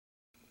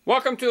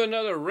Welcome to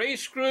another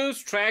Race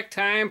Grooves Track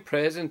Time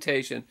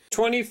presentation.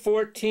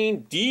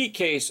 2014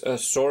 D-Case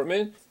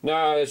assortment.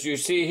 Now, as you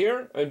see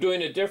here, I'm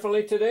doing it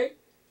differently today.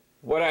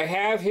 What I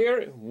have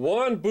here,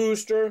 one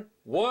booster,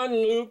 one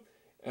loop,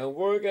 and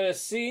we're going to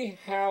see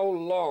how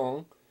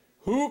long,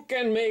 who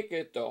can make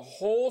it the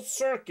whole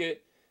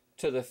circuit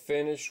to the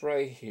finish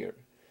right here.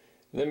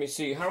 Let me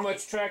see, how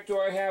much track do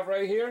I have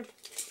right here?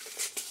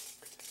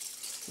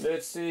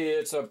 Let's see,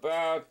 it's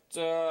about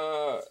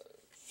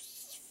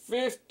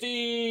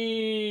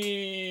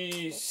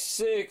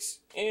 56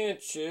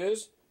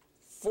 inches,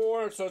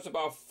 so it's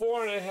about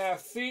 4.5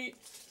 feet.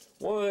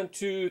 1,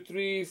 2,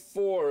 3,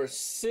 4,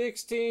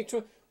 16,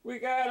 20. We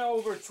got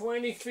over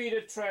 20 feet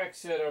of track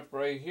set up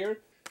right here.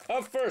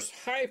 Up first,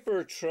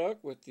 Hypertruck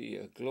with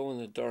the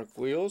glow-in-the-dark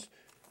wheels.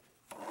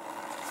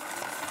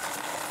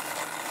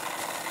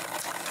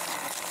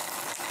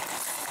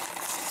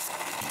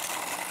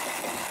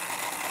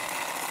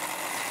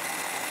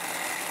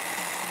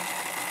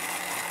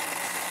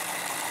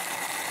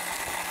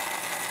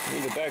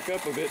 Need to back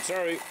up a bit,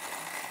 sorry.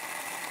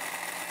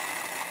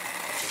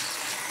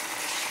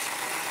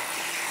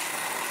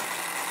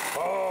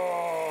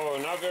 Oh,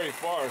 not very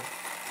far.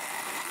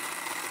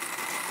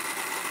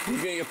 He's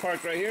gonna get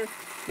parked right here.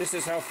 This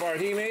is how far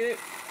he made it.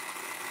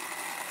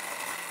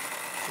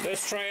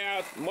 Let's try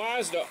out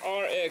Mazda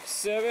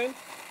RX-7.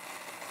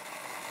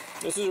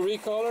 This is a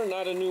recolor,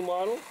 not a new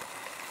model.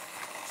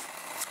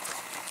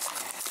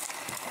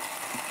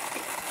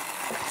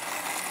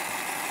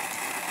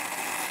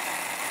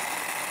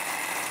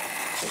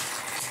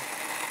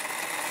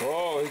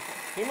 Oh,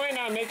 he might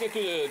not make it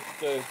to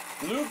the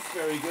loops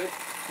very good.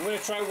 I'm going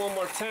to try one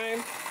more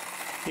time.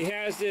 He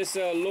has this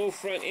low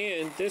front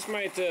end. This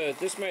might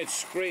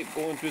scrape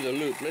going through the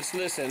loop. Let's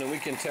listen and we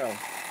can tell.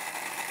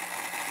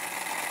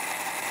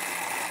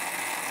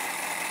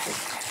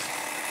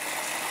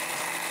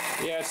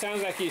 Yeah, it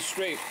sounds like he's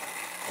scraped.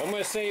 I'm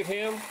going to save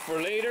him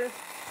for later.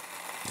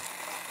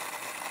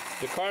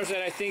 The cars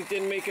that I think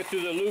didn't make it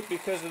through the loop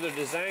because of the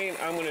design,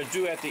 I'm going to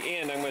do at the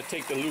end. I'm going to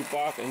take the loop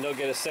off and they'll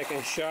get a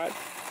second shot.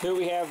 Here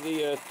we have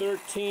the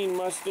 13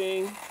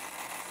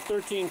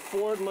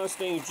 Ford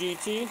Mustang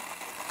GT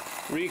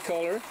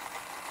recolor.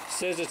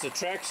 Says it's a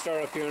track star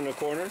up here in the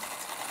corner.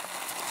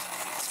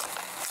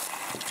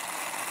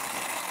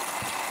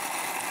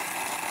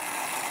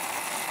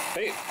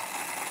 Hey.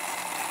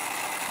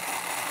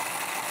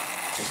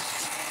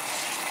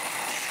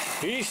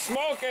 He's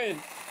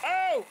smoking.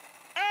 Oh!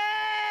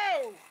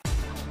 Oh!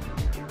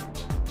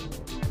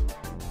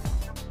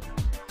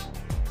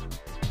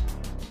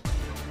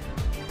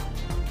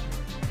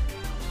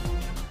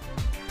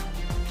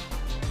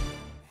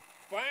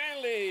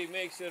 Finally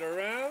makes it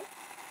around.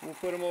 We'll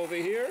put him over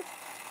here.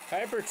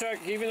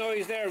 Hypertruck, even though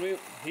he's there,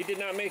 he did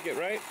not make it,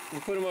 right? We'll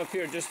put him up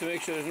here just to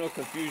make sure there's no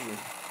confusion.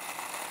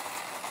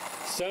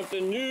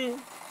 Something new.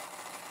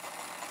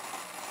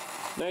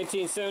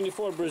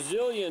 1974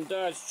 Brazilian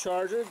Dodge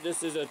Charger.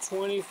 This is a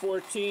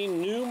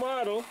 2014 new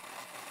model.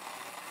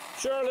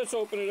 Sure, let's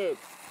open it up.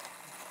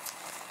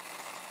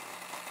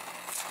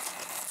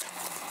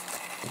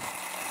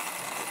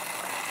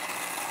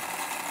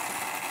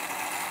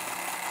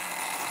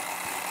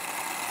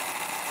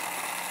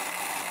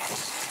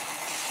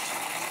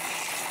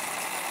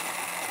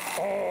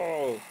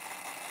 Oh!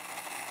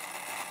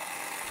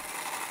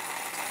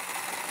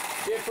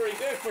 Did pretty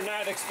good for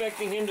not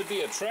expecting him to be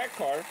a track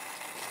car.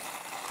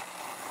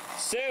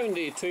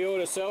 70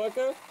 Toyota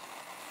Celica.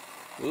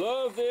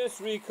 Love this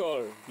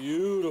recolor.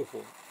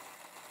 Beautiful.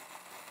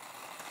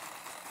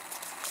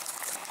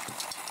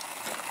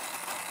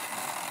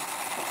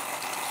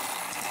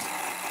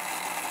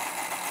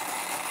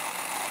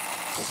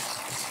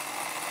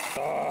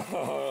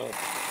 Oh,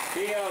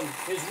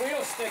 his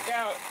wheels stick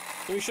out.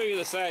 Let me show you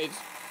the sides.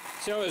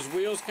 See how his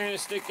wheels kind of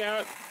stick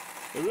out?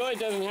 It really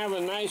doesn't have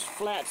a nice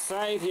flat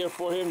side here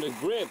for him to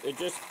grip. It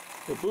just,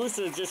 the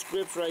booster just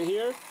grips right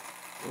here.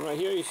 And right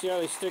here, you see how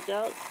they stick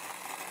out?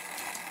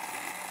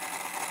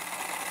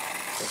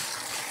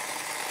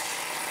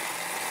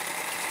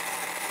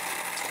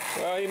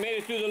 Well, he made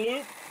it through the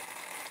loop,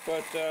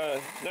 but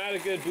not a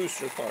good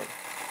booster car.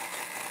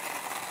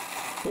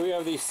 We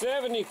have the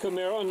 70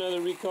 Camaro,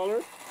 another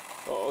recolor.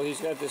 Oh,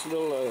 he's got this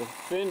little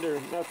fender,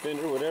 not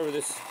fender, whatever,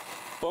 this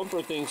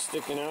bumper thing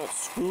sticking out,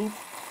 scoop.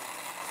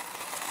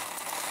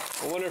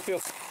 I wonder if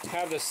he'll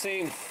have the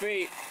same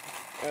fate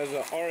as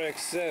a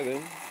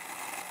RX-7.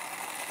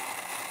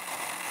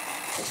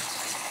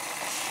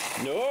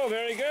 No,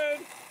 very good.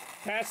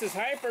 Passes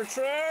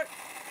Hypertruck,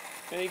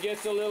 and he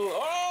gets a little,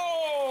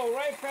 oh,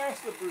 right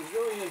past the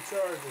Brazilian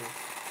Charger.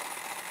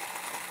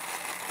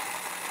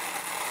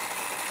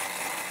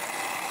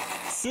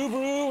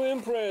 Subaru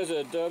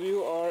Impreza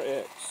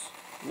WRX.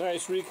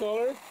 Nice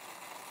recolor.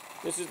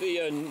 This is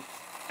the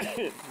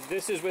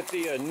this is with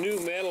the new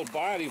metal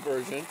body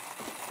version.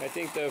 I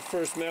think the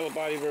first metal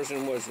body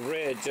version was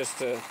red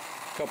just a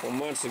couple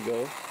months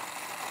ago.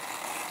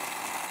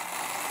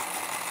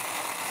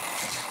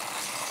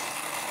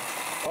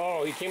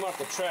 Oh, he came off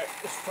the track.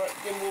 Let's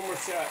give him one more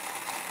shot.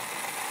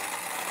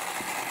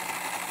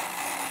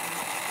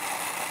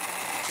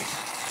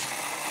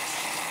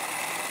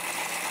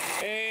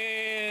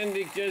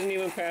 doesn't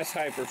even pass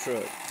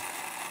Hypertruck.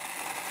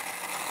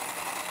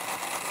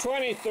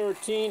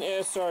 2013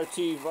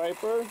 SRT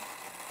Viper.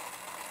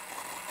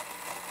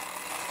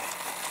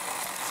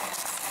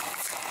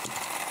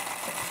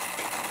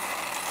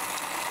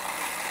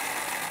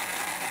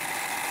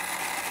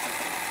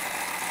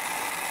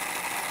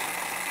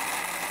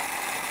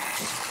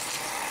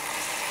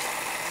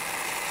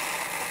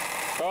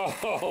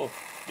 Oh,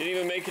 didn't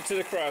even make it to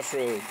the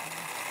crossroad.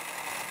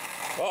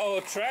 Uh-oh,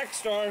 Track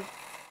Star.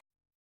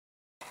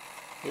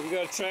 Here we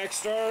go, Track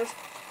Stars.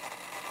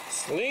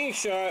 Sling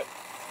Shot.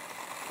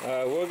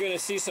 We're going to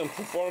see some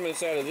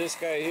performance out of this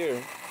guy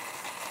here.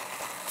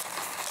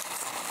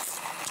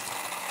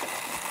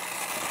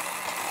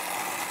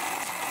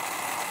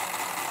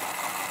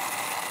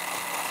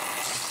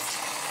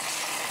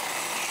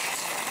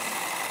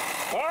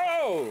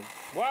 Oh,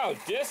 wow,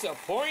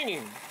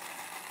 disappointing.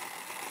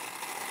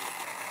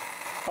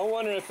 I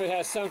wonder if it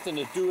has something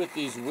to do with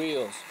these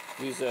wheels,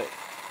 these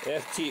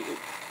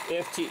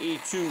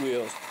FTE2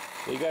 wheels.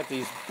 They got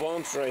these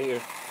bumps right here.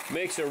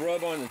 Makes it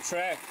rub on the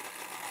track.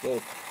 Go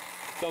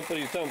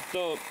thumpity thump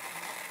thump.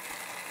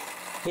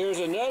 Here's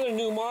another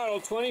new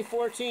model,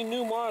 2014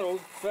 new model,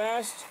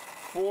 fast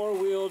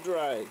four-wheel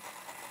drive.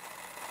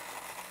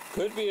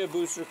 Could be a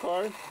booster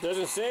car.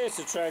 Doesn't say it's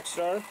a Track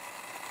Star.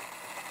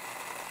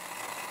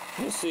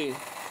 Let's see.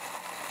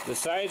 The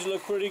sides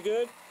look pretty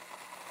good.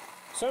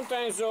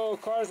 Sometimes though,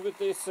 cars with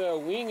this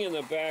wing in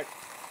the back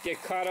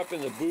get caught up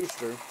in the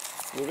booster.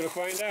 We're gonna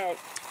find out.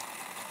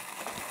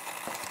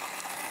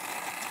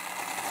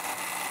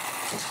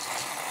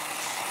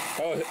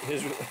 Oh,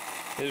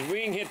 his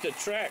wing hit the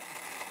track.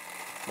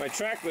 My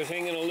track was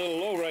hanging a little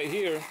low right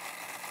here.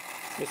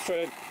 Let's try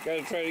it.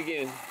 Gotta try it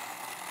again.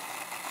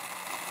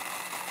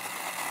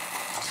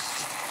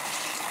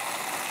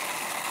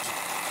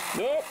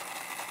 Nope.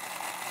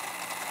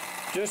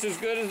 Just as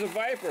good as the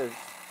Viper.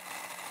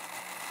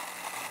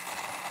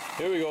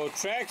 Here we go.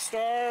 Track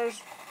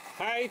Stars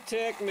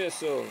high-tech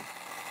missile.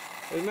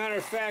 As a matter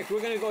of fact,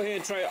 we're going to go ahead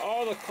and try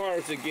all the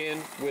cars again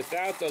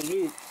without the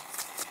loop.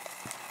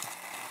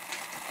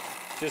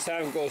 Just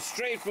have them go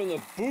straight from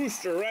the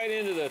booster right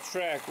into the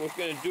track. We're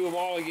going to do them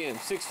all again.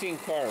 16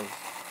 cars.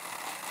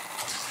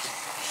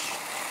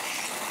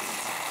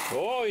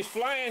 Oh, he's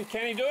flying.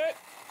 Can he do it?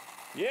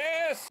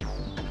 Yes!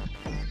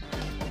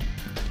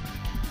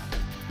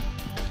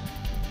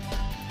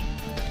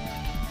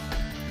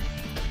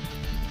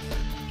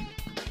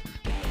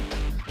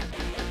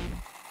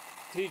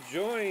 He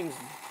joins,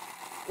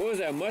 what was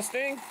that,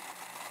 Mustang?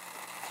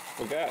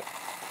 Forgot.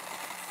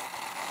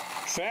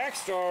 Track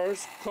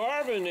Stars,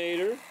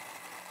 Carbonator.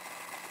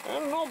 I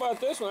don't know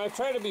about this one. I've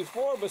tried it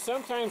before, but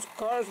sometimes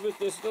cars with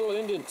this little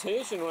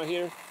indentation right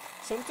here,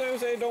 sometimes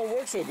they don't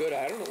work so good.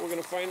 I don't know. We're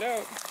going to find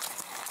out.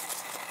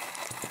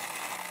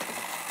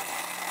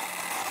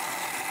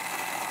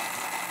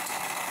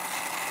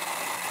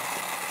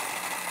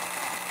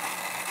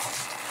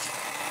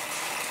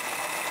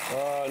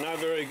 Not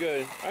very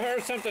good. I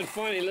heard something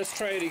funny. Let's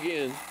try it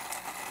again.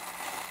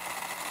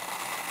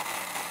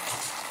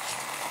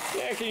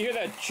 Yeah, can you hear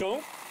that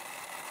chunk?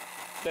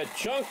 That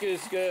chunk is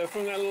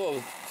from that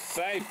little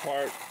side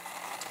part.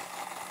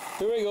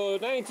 Here we go.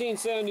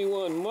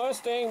 1971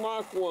 Mustang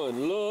Mach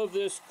 1. Love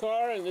this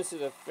car, and this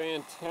is a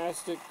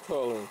fantastic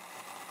color.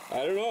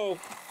 I don't know.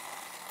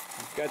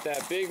 It's got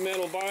that big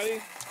metal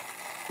body.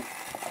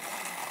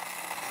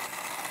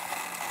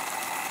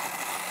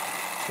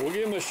 We'll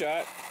give him a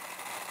shot.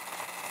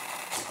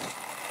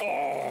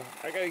 Oh,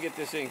 I gotta get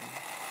this thing.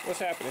 What's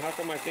happening? How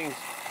come my thing's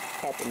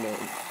popping down?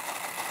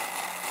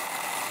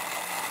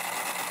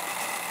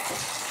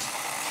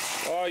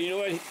 Oh, you know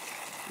what?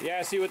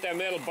 Yeah, see with that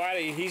metal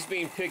body, he's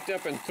being picked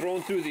up and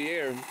thrown through the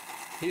air.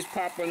 He's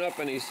popping up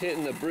and he's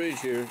hitting the bridge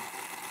here.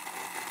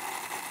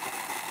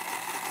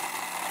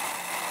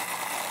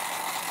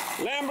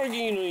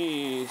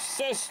 Lamborghini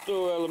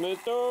Sesto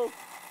Elemento.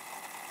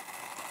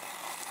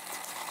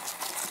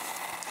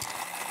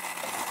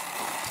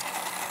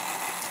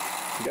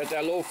 Got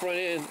that low front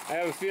end. I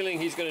have a feeling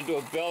he's going to do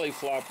a belly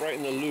flop right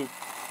in the loop.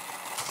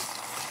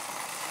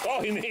 Oh,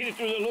 he made it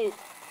through the loop.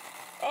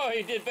 Oh,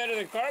 he did better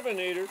than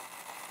Carbonator.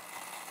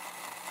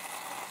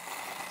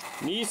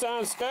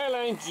 Nissan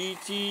Skyline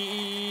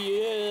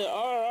GT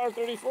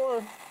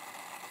R34.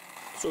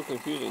 So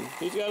confusing.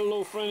 He's got a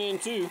low front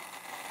end too.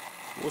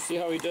 We'll see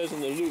how he does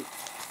in the loop.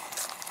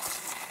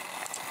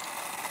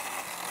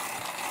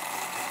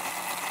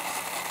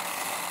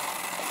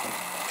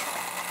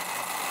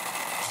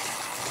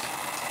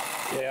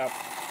 Yeah.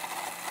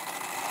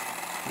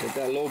 Get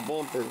that low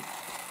bumper.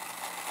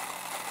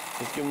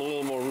 Let's give him a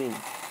little more room.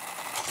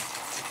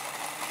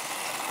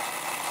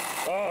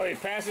 Oh, he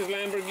passes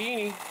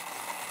Lamborghini.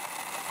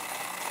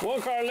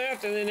 One car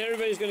left, and then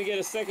everybody's going to get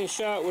a second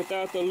shot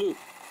without the loop.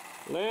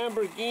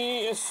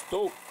 Lamborghini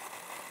Estoque.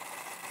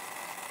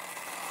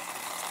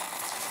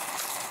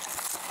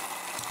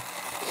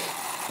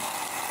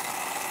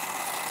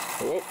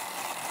 Oh.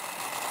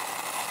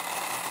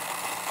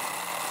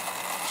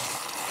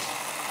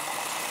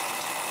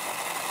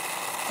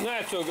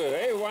 Not so good.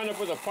 Hey, wound up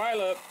with a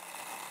pileup.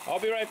 I'll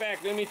be right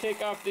back. Let me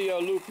take off the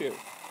loop here.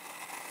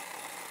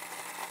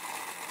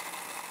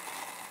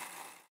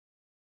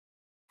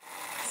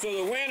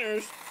 So the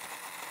winners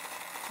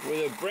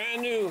with a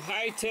brand new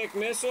high-tech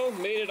missile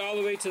made it all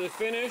the way to the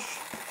finish.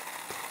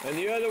 And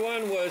the other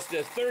one was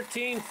the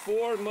 13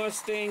 Ford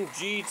Mustang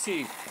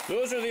GT.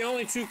 Those are the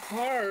only two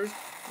cars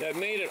that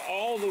made it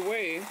all the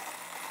way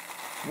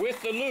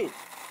with the loop.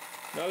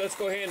 Now let's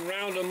go ahead and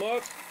round them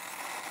up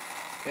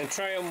and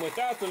try them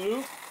without the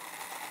loop.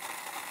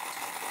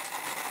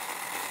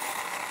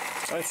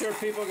 I'm sure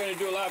people are going to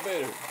do a lot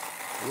better.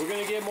 We're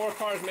going to get more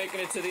cars making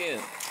it to the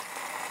end.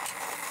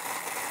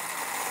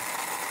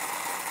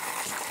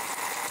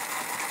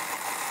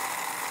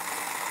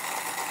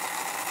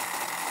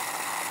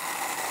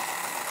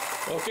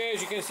 Okay,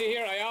 as you can see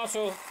here, I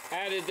also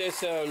added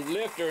this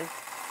lifter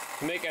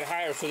to make it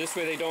higher, so this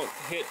way they don't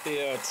hit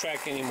the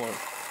track anymore.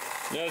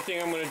 Another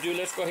thing I'm going to do,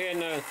 let's go ahead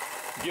and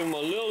give them a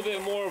little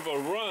bit more of a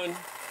run.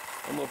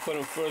 I'm going to put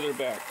them further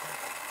back.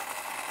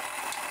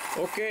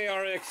 Okay,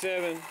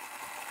 RX-7.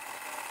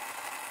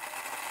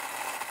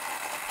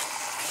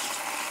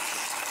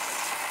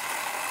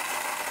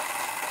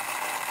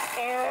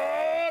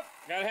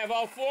 Gotta have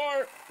all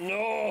four.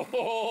 No.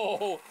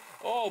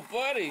 Oh,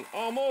 buddy,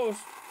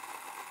 almost.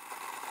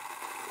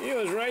 He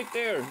was right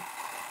there.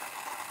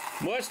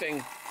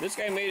 Mustang, this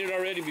guy made it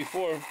already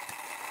before.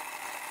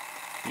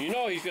 You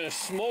know he's gonna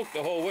smoke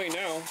the whole way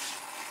now.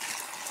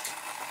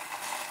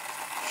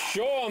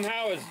 Show him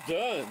how it's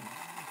done.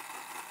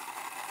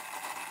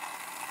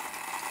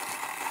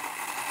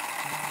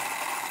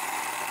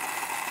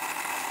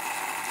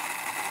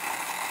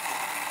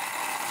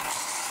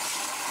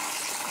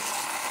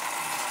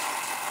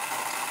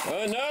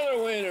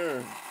 Another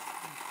winner.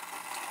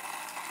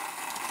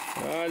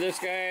 This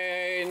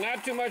guy,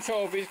 not too much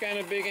hope. He's kind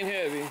of big and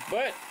heavy,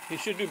 but he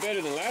should do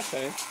better than last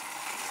time.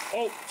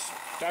 Oh,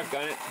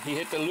 doggone it. He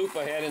hit the loop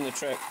I had in the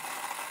track.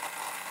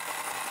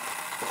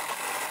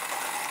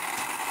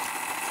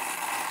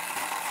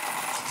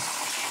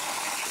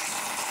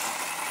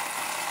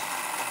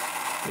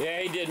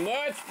 Yeah, he did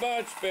much,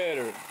 much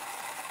better.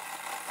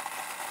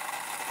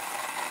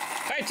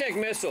 High-tech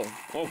missile.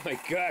 Oh my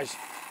gosh.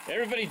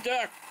 Everybody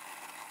duck.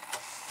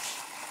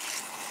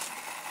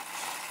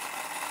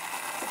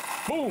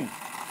 Boom!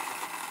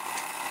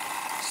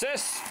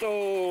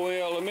 Sesto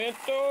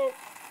Elemento.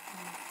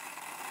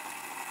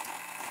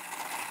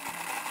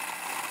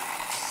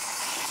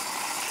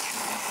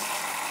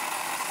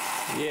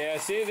 Yeah,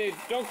 see, they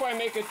don't quite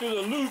make it through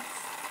the loop,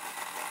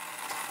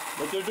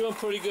 but they're doing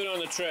pretty good on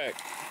the track.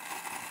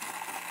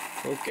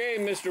 Okay,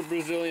 Mr.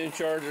 Brazilian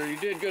Charger, you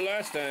did good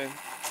last time.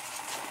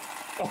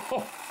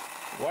 Oh,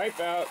 wipe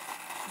out.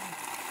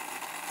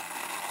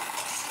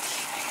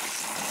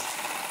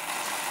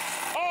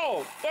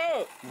 Oh,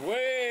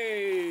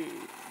 way.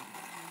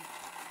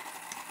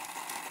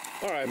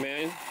 All right,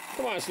 man.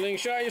 Come on, Sling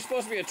Shot. You're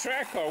supposed to be a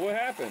track car. What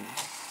happened?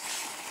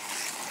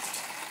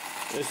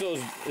 It's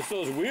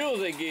those wheels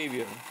they gave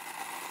you.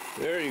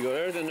 There you go.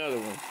 There's another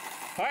one.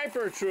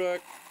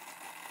 Hypertruck.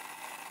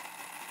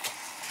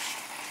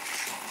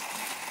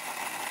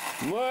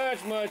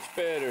 Much, much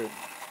better.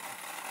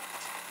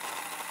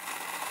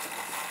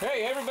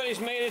 Hey, everybody's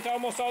made it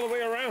almost all the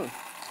way around.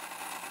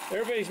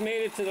 Everybody's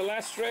made it to the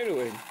last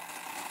straightaway.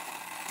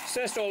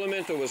 Sesto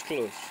Elemento was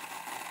close.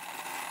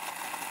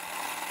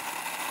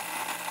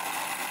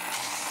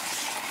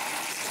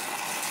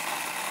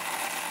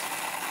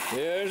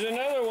 There's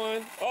another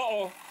one.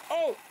 Uh-oh.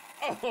 Oh!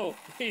 Oh!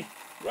 He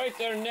right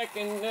there neck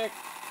and neck.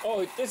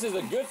 Oh, this is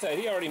a good side.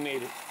 He already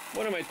made it.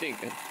 What am I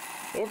thinking?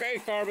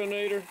 Okay,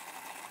 Carbonator.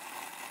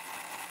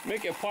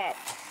 Make it pop.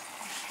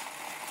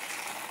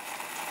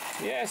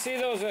 Yeah, see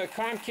those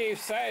concave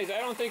sides? I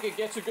don't think it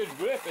gets a good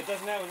grip. It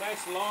doesn't have a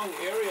nice long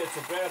area to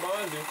grab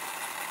onto.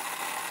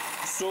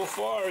 So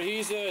far,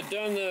 he's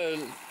done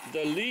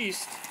the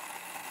least.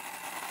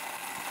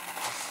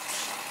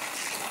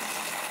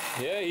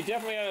 Yeah, he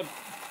definitely had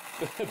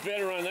a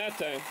better run that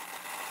time.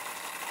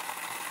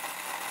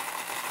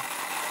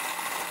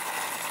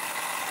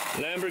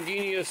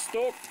 Lamborghini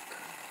Estoque.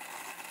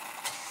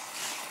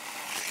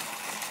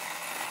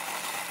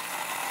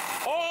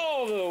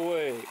 All the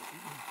way.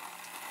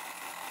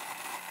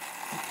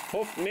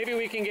 Hope maybe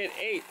we can get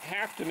 8.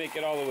 Have to make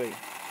it all the way.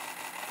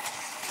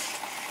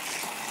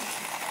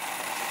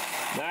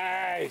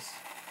 Nice.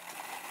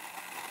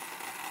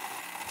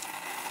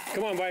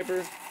 Come on,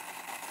 Viper.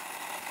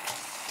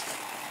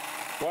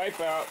 Wipe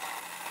out.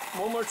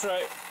 One more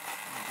try.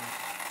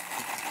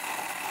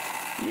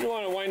 You don't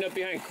want to wind up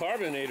behind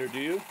Carbonator, do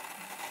you?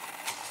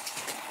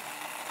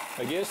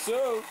 I guess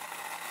so.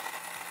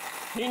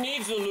 He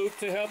needs the loop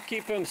to help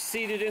keep him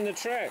seated in the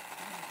track.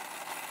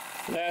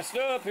 Last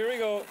up, here we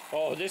go.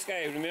 Oh, this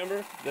guy,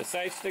 remember? The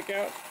sides stick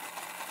out.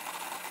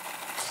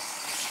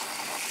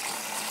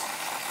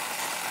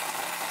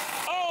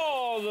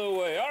 All the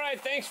way. All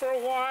right, thanks for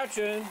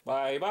watching.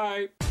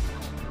 Bye-bye.